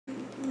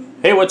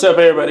Hey, what's up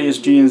everybody? It's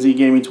GNZ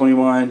Gaming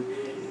 21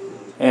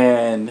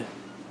 and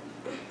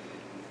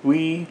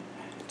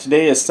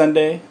today is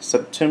Sunday,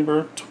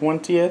 September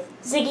 20th,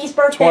 Ziggy's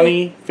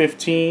birthday.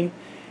 2015,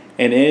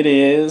 and it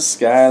is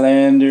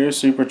Skylanders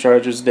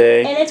Superchargers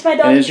Day. And it's my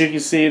dog's. And as you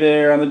can see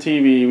there on the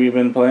TV, we've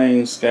been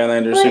playing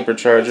Skylanders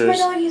Superchargers. It's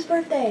my doggy's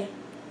birthday.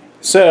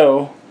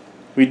 So,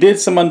 we did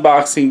some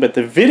unboxing, but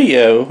the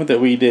video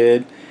that we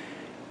did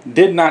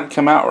not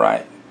come out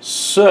right.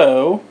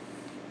 So,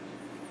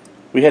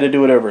 we had to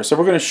do it over. So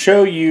we're going to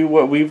show you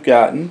what we've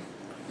gotten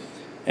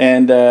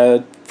and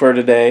for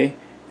today,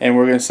 and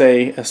we're going to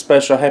say a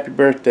special happy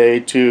birthday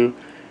to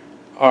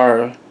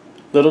our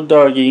little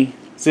doggy,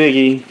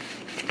 Ziggy.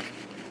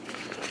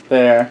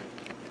 There.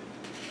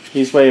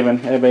 He's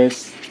waving. Everybody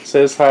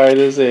says hi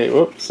to Zig.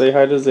 Whoops, say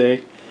hi to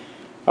Zig.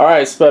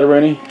 Alright,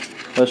 Spudderini,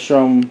 let's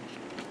show them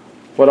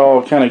what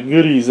all kind of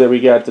goodies that we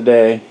got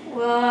today.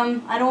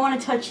 Well, I don't want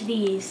to touch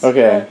these.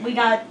 Okay. But we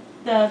got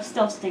the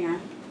Stealth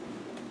Stinger.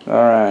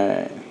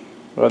 Alright.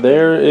 Well,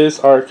 there is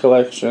our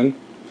collection.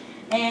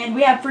 And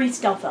we have 3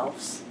 Stealth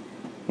Elves.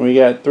 We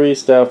got 3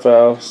 Stealth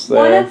Elves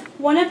there.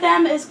 One of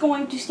them is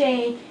going to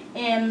stay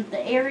in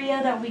the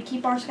area that we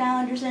keep our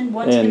Skylanders in.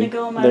 One's going to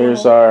go in my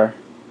there's our...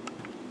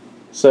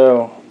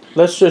 So,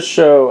 let's just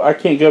show... I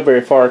can't go very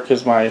far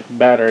because my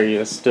battery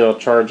is still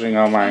charging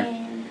on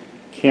my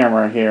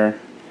camera here.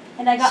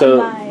 And I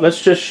got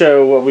let's just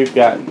show what we've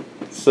got.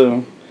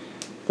 So,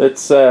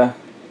 let's... you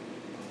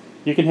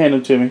can hand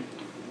them to me.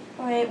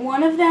 Alright,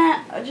 one of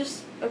them,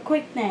 just a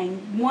quick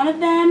thing. One of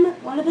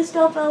the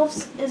Stealth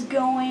Elves is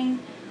going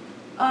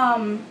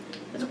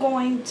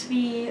to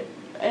be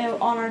on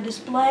our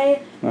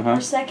display. Our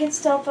second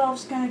Stealth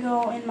Elf's going to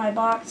go in my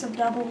box of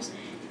doubles.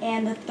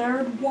 And the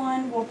third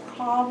one will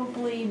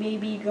probably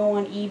maybe go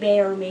on eBay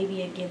or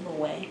maybe a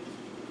giveaway.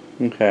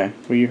 Okay,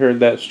 well you heard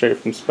that straight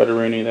from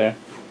Spudderini there.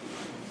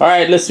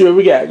 Alright, let's see what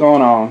we got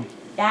going on.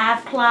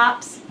 Dive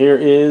Clops. Here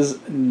is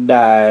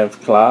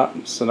Dive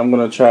Clops, and I'm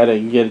gonna try to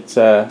get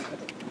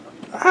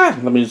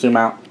let me zoom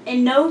out.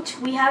 And note,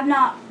 we have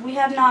not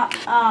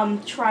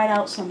tried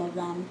out some of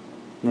them.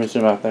 Let me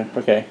zoom out there.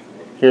 Okay,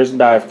 here's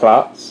Dive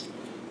Clops.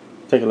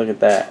 Take a look at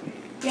that.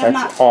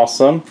 That's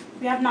awesome.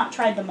 We have not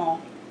tried them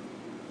all.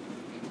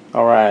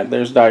 Alright,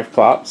 there's Dive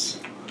Clops.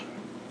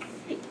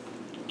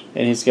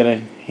 And he's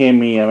gonna hand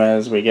me them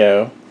as we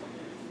go.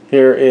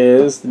 Here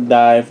is the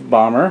Dive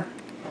Bomber.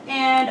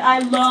 And I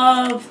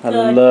love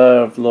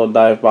little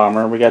Dive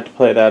Bomber. We got to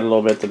play that a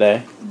little bit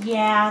today.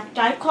 Yeah,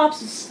 Dive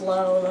Clops is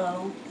slow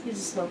though. He's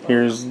a slow boat.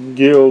 Here's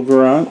Gil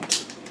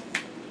Grunt.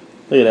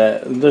 Look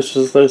at that. This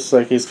just looks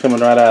like he's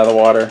coming right out of the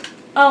water.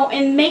 Oh,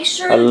 and make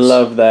sure... I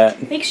love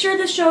that. Make sure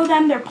to show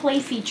them their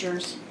play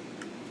features.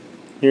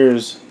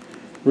 Here's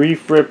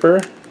Reef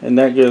Ripper, and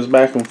that goes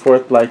back and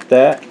forth like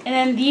that.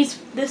 And then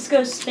this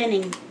goes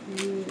spinning.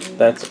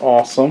 That's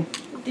awesome.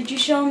 Did you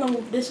show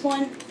them this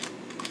one?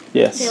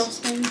 Yes. Tail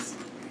spins.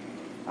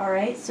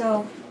 Alright,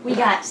 so we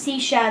got Sea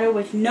Shadow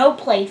with no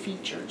play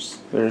features.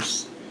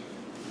 There's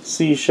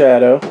Sea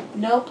Shadow.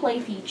 No play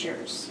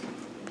features.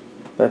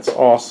 That's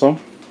awesome.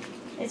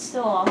 It's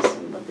still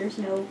awesome, but there's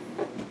no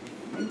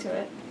into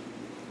it.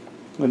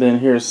 And then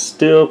here's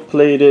Steel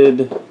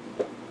Plated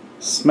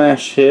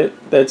Smash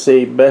Hit. That's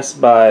a Best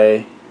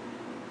Buy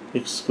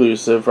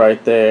exclusive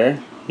right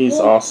there. He's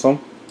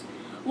awesome.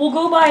 We'll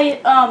go by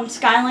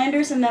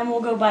Skylanders and then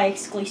we'll go by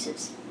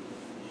exclusives.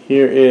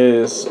 Here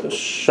is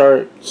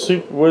Shark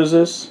Soup. What is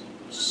this?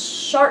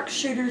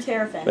 Sharpshooter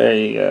Terrafin. There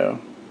you go.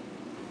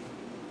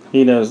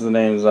 He knows the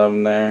names of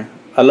them there.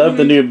 I love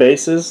the new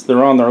bases.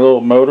 They're on their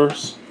little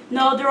motors.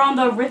 No, they're on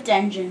the Rift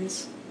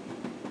engines.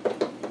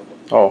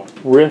 Oh,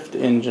 Rift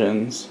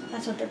engines.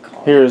 That's what they're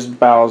called. Here's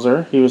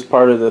Bowser. He was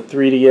part of the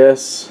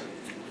 3DS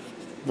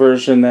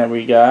version that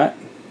we got.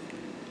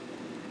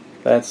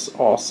 That's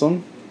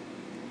awesome.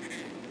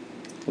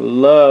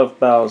 Love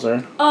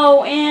Bowser.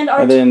 Oh, and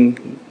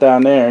then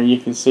down there you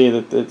can see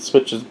that it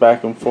switches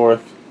back and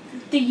forth.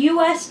 The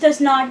US does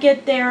not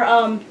get their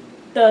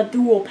the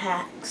dual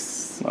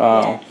packs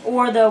yet,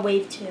 or the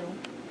Wave 2.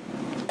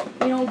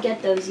 We don't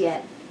get those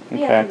yet.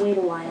 We have to wait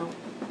a while.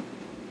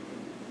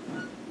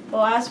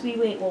 Well, as we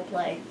wait, we'll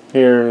play.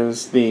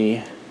 Here's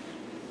the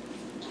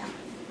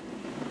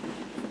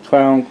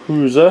Clown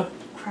Cruiser.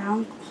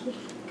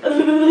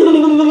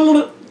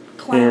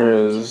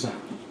 Here's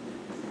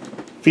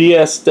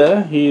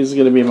Fiesta. He's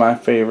going to be my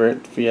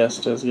favorite.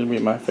 Fiesta is going to be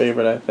my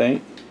favorite, I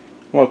think.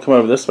 I'm going to come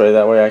over this way.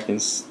 That way I can,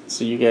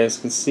 so you guys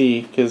can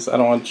see, because I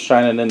don't want to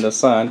shine it in the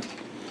sun.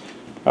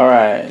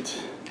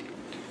 Alright.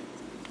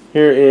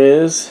 Here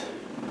is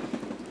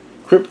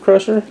Crypt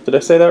Crusher. Did I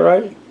say that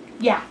right?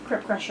 Yeah,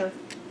 Crypt Crusher.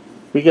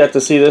 We got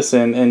to see this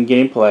in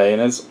gameplay,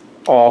 and it's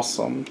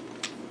awesome.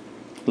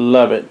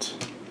 Love it.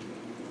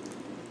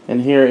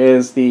 And here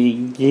is the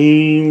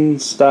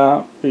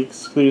GameStop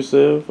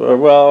exclusive. Or,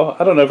 well,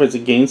 I don't know if it's a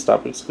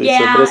GameStop exclusive,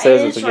 but it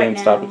says it's a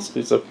GameStop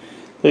exclusive.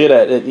 Look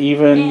at that.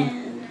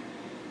 Even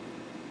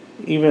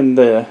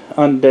the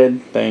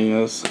undead thing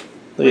is...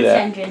 Look at that.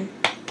 Engine.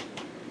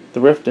 The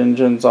Rift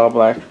engine's all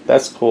black.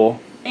 That's cool.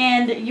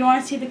 And you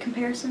want to see the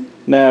comparison?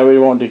 No, we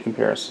won't do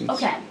comparisons.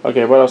 Okay.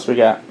 Okay, what else we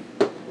got?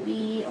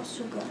 We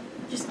also got.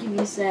 Just give me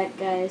a sec,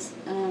 guys.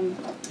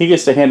 He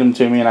gets to hand them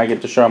to me, and I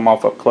get to show them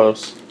off up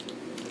close.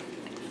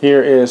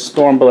 Here is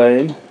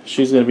Stormblade.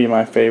 She's going to be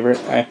my favorite,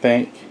 I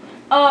think.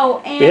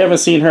 Oh, and... We haven't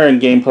seen her in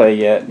gameplay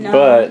yet, no.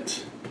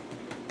 But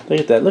look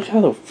at that. Look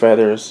how the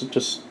feathers,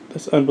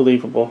 that's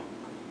unbelievable.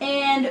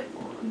 And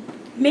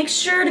make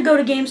sure to go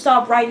to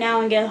GameStop right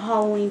now and get a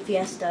Halloween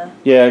Fiesta.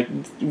 Yeah,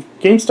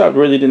 GameStop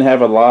really didn't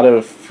have a lot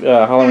of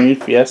Halloween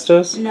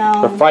Fiestas.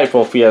 No. They're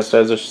Frightful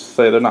Fiestas, I should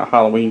say. They're not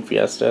Halloween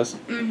Fiestas.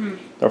 Mm-hmm.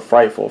 They're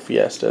Frightful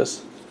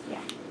Fiestas. Yeah.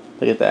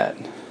 Look at that.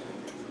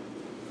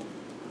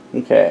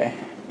 Okay.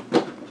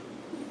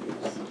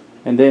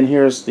 And then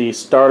here's the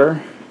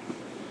starter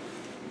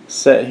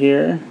set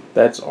here.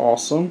 That's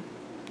awesome.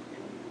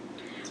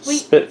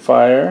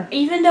 Spitfire.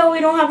 Even though we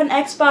don't have an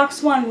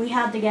Xbox One, we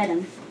had to get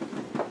him.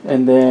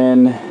 And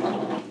then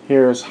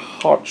here's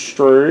Hot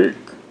Streak.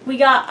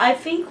 I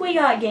think we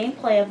got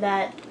gameplay of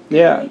that.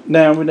 Yeah,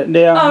 no,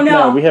 Oh,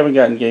 no. we haven't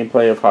gotten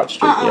gameplay of Hot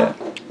Streak yet.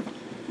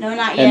 No,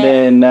 not yet.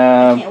 And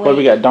then, what do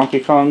we got?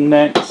 Donkey Kong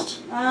next?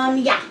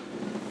 Yeah.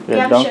 We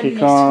got Donkey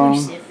Kong.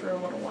 Exclusive for a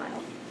little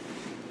while.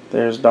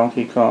 There's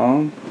Donkey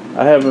Kong.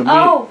 I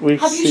haven't.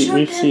 We've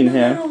seen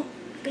him. Little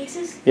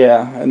bases?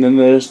 Yeah, and then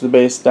there's the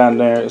base down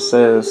there. It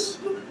says,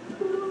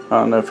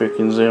 I don't know if you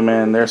can zoom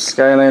in. There's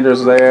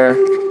Skylanders there,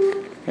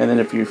 and then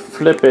if you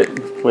flip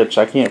it, which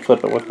I can't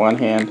flip it with one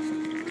hand.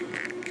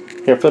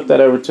 Here, flip that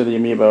over to the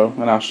amiibo,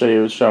 and I'll show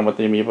them what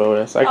the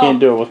amiibo is. I can't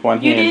do it with one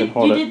hand and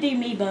hold it. You did the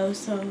amiibo,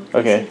 so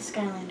okay. It's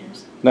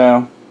Skylanders.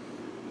 No.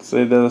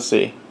 So let's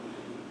see.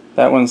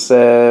 That one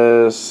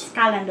says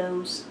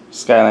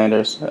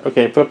Skylanders.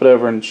 Okay, flip it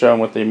over and show them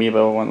what the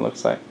amiibo one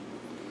looks like.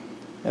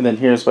 And then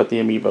here's what the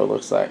amiibo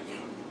looks like.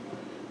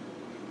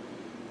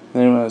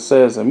 And then when it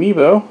says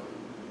amiibo,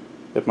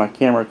 if my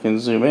camera can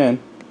zoom in,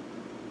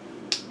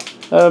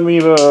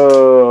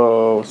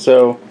 amiibo.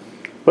 So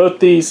both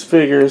these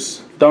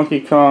figures, Donkey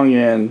Kong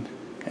and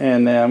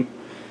them,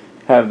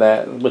 have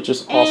that, which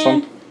is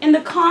awesome. And in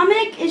the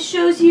comic, it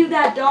shows you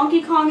that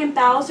Donkey Kong and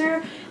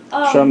Bowser.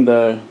 Show them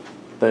the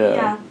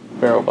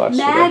barrel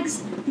blaster.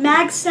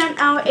 Mags sent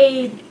out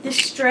a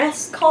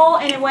distress call,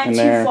 and it went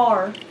too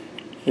far.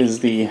 Is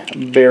the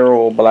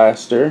barrel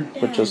blaster,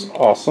 which is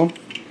awesome.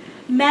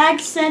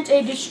 Mags sent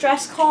a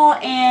distress call,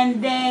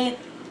 and they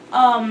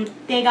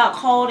got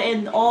called,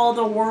 and all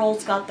the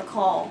worlds got the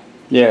call.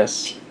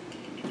 Yes.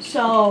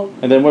 So.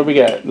 And then what we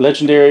got?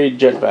 Legendary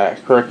jetpack,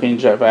 Hurricane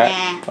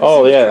jetpack.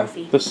 Oh yeah,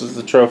 this is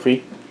the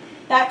trophy.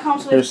 That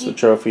comes with. Here's the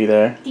trophy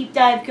there. Deep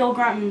Dive, Gill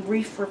Grunt, and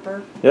Reef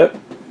Ripper. Yep.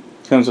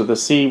 Comes with the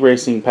Sea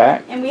Racing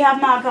pack. And we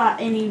have not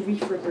got any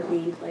Reef Ripper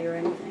gameplay or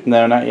anything.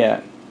 No, not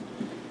yet.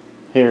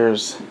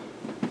 Here's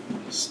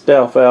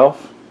Stealth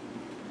Elf.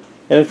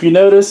 And if you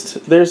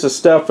noticed, there's a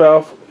Stealth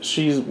Elf.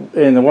 She's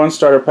in the one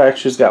starter pack.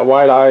 She's got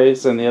white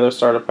eyes, and the other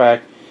starter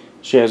pack,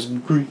 she has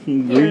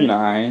green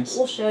eyes.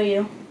 We'll show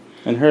you.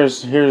 And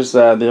here's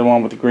the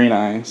one with the green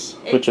eyes,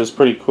 which is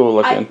pretty cool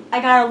looking.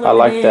 I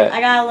like that.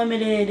 I got a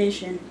limited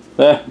edition.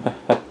 All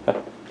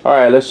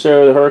right, let's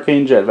show the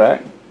Hurricane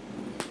jetpack.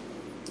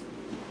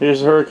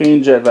 Here's the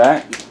Hurricane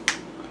jetpack.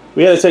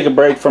 We had to take a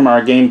break from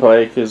our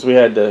gameplay because we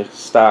had to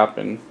stop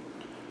and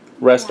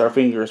rest our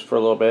fingers for a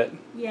little bit.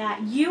 Yeah,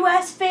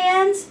 US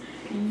fans,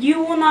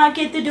 you will not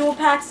get the dual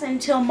packs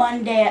until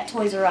Monday at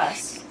Toys R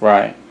Us.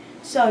 Right.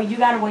 So you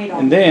gotta wait on.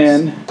 And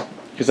then,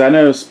 because I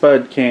know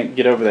Spud can't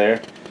get over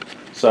there,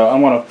 so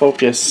I'm gonna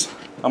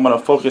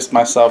focus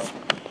myself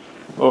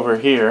over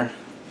here,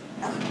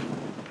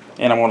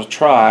 and I'm gonna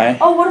try.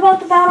 Oh, what about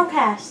the battle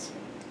cast?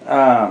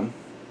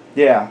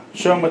 Yeah,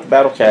 show them with the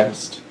battle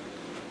cast.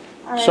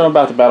 Right. Show them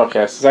about the battle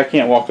cast, because I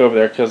can't walk over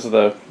there because of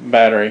the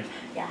battery.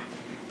 Yeah.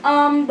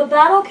 The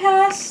battle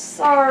casts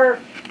are,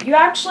 you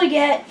actually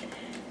get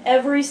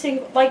every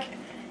single, like,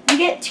 you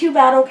get 2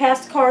 battle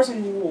cast cars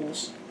and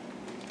rules.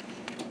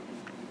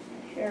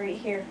 Here, right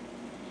here.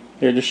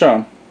 Here, just show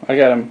them. I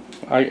got them.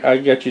 I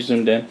got you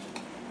zoomed in.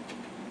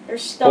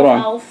 There's Stealth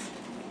Elf.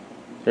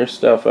 There's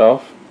Stealth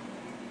Elf.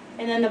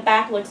 And then the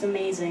back looks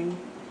amazing.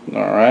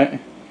 Alright.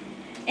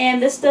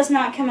 And this does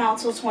not come out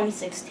till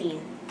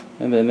 2016.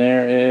 And then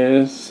there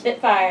is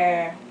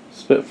Spitfire.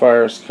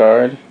 Spitfire's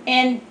card.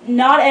 And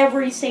not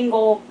every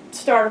single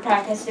starter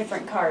pack has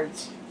different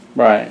cards.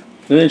 Right.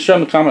 And then show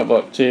them the comic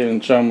book too,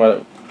 and show them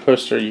what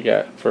poster you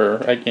got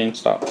at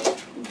GameStop.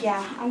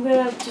 Yeah, I'm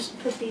gonna just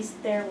put these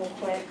there real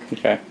quick.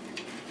 Okay.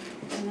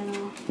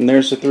 And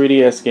there's the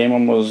 3DS game.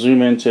 I'm gonna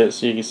zoom into it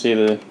so you can see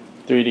the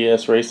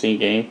 3DS racing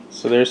game.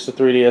 So there's the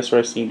 3DS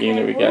racing game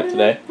that we got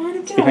today.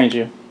 It's behind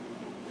you.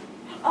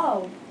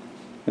 Oh.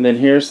 And then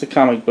here's the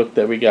comic book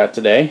that we got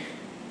today,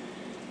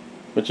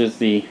 which is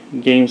the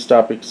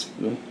GameStop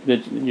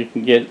that you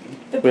can get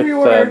with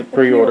the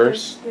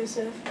pre-orders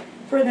exclusive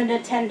for the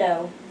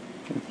Nintendo.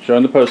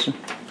 Showing the poster.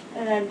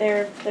 And then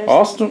there's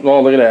awesome.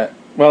 Oh, look at that.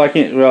 Well, I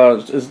can't.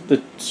 Well,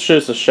 it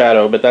shows a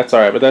shadow, but that's all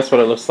right. But that's what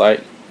it looks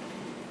like.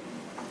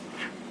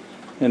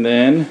 And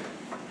then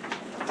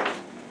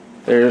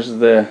there's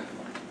the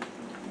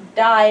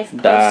dive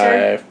poster.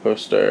 Dive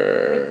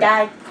poster. With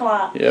dive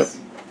clocks. Yep.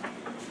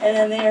 And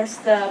then there's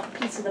the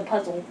piece of the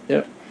puzzle.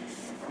 Yep.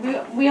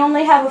 We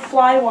only have a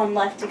fly one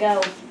left to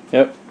go.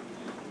 Yep.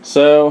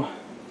 So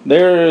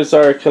there is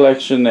our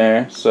collection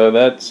there. So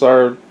that's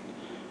our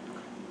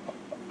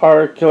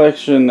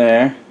collection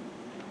there.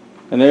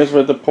 And there's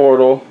with the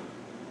portal.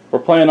 We're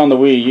playing on the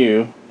Wii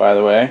U, by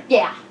the way.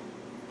 Yeah.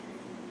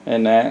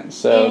 And that.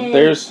 So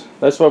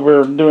that's what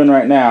we're doing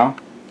right now.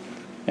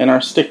 And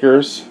our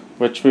stickers,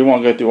 which we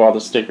won't go through all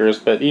the stickers,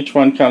 but each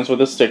one comes with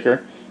a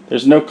sticker.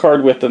 There's no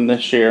card with them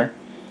this year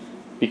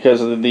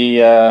because of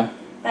the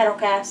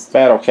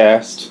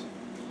Battlecast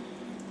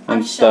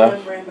and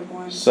stuff.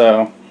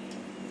 So,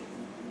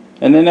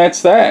 and then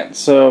that's that.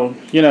 So,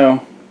 you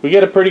know, we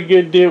got a pretty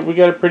good deal. We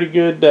got a pretty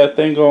good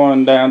thing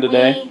going down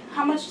today.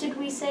 How much did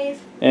we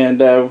save? And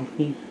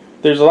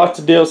there's lots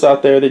of deals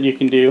out there that you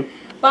can do.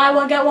 Buy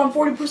one, get one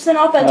 40%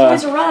 off at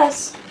Toys R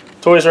Us.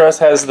 Toys R Us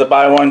has the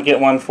buy one,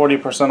 get one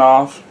 40%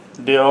 off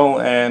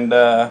deal. And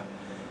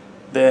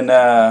then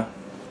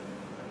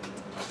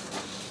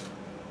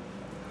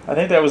I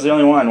think that was the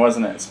only one,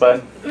 wasn't it,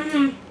 Spud?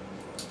 Mm-hmm.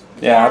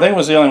 Yeah, I think it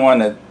was the only one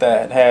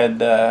that had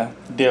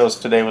deals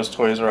today was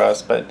Toys R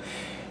Us. But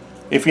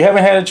if you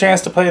haven't had a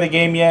chance to play the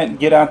game yet,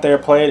 get out there,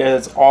 play it.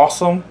 It's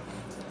awesome.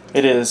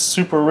 It is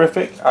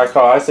super-rific.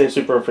 I say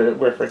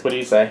super-rific. What do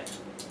you say?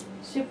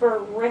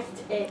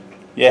 Super-rift-ic.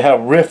 Yeah,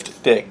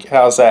 rift-ic.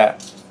 How's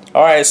that?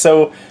 Alright,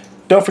 so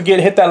don't forget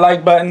to hit that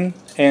like button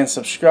and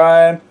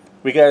subscribe.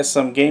 We got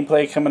some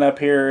gameplay coming up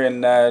here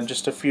in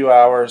just a few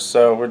hours,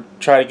 so we're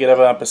trying to get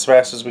up as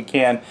fast as we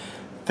can.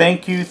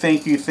 Thank you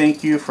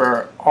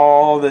for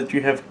all that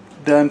you have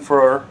done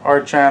for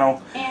our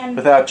channel. And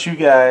without you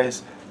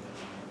guys,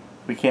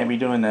 we can't be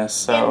doing this.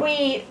 So.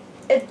 And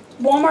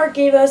Walmart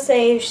gave us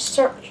a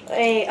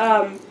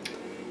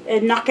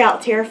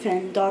knockout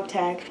terrafin dog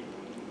tag.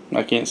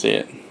 I can't see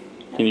it.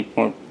 Can you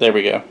point? There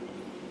we go.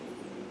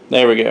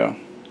 There we go.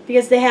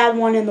 Because they had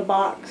one in the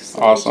box.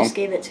 So awesome. They just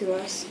gave it to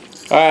us.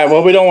 Alright,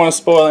 well, we don't want to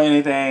spoil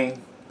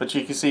anything, but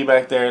you can see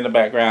back there in the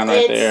background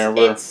there.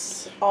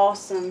 It's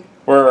awesome.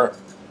 We're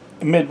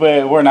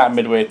not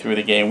midway through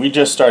the game. We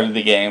just started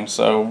the game,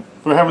 so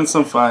we're having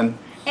some fun.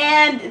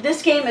 And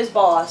this game is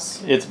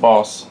boss. It's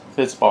boss.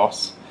 It's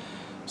boss.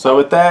 So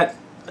with that,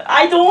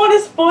 I don't want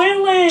to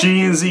spoil it.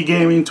 G&Z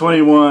Gaming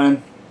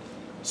 21,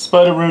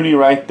 Spuddaroonie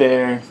right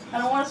there. I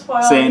don't want to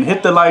spoil saying anything.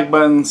 Hit the like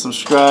button,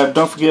 subscribe.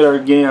 Don't forget our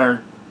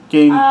game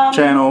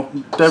channel,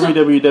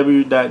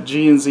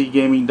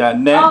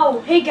 www.gnzgaming.net.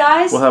 Oh, hey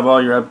guys. We'll have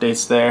all your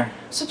updates there.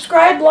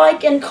 Subscribe,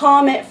 like, and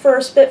comment for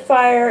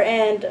Spitfire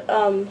and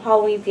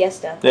Halloween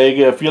Fiesta. There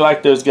you go. If you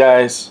like those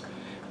guys,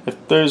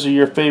 if those are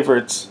your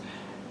favorites,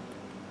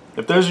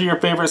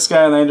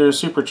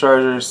 Skylanders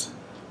Superchargers,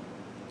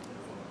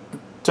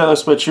 tell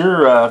us what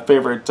your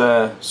favorite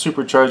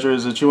Supercharger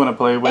is that you want to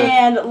play with.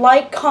 And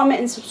like, comment,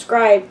 and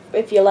subscribe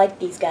if you like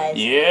these guys.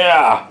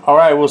 Yeah. All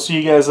right. We'll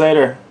see you guys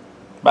later.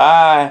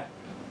 Bye.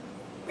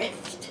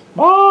 Rift.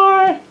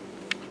 Bye.